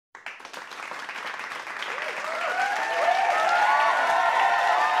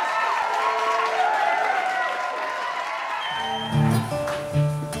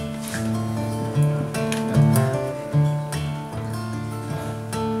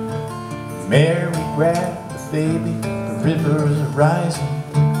Mary grabbed the baby, the river's rising.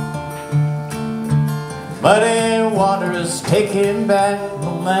 Muddy waters taking back the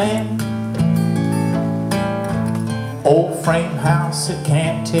land. Old frame house, it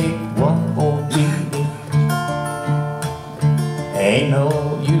can't take one more beating. Ain't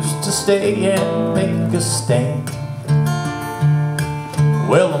no use to stay and make a stand.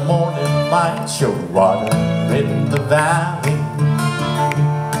 Well, the morning light showed water in the valley.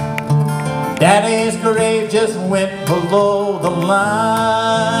 Daddy's grave just went below the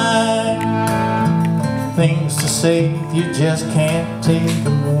line. Things to save, you just can't take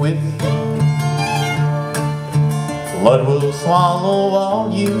them with you. Flood will swallow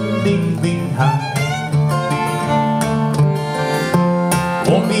all you leave behind.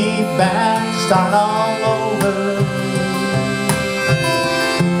 Won't be back to start all over.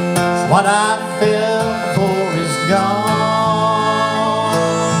 It's what I felt before is gone.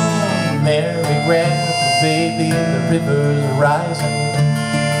 Mary grabbed the baby, the river's rising.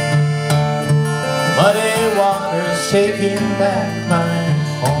 Muddy waters taking back my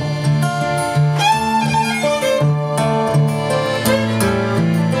home.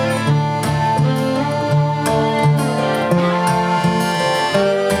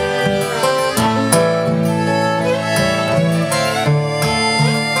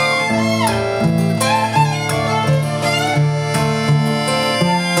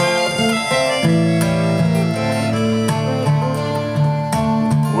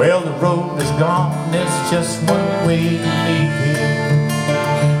 Well, the road is gone, there's just one way to leave here.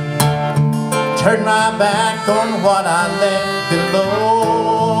 Turn my back on what I left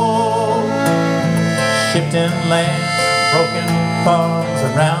below. Shifting lands, broken farms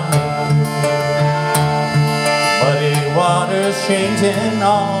around me. Muddy waters changing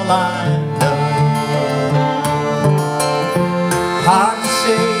all I know. Hard to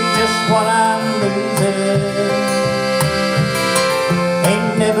say just what I'm losing.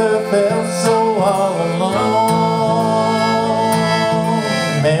 Ain't never felt so all alone.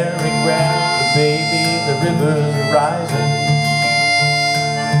 Mary grabbed the baby, the river's rising.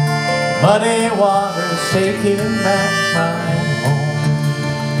 Muddy waters taking back my home.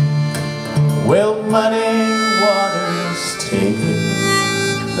 Well, muddy waters taking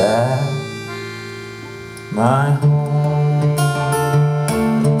back my home.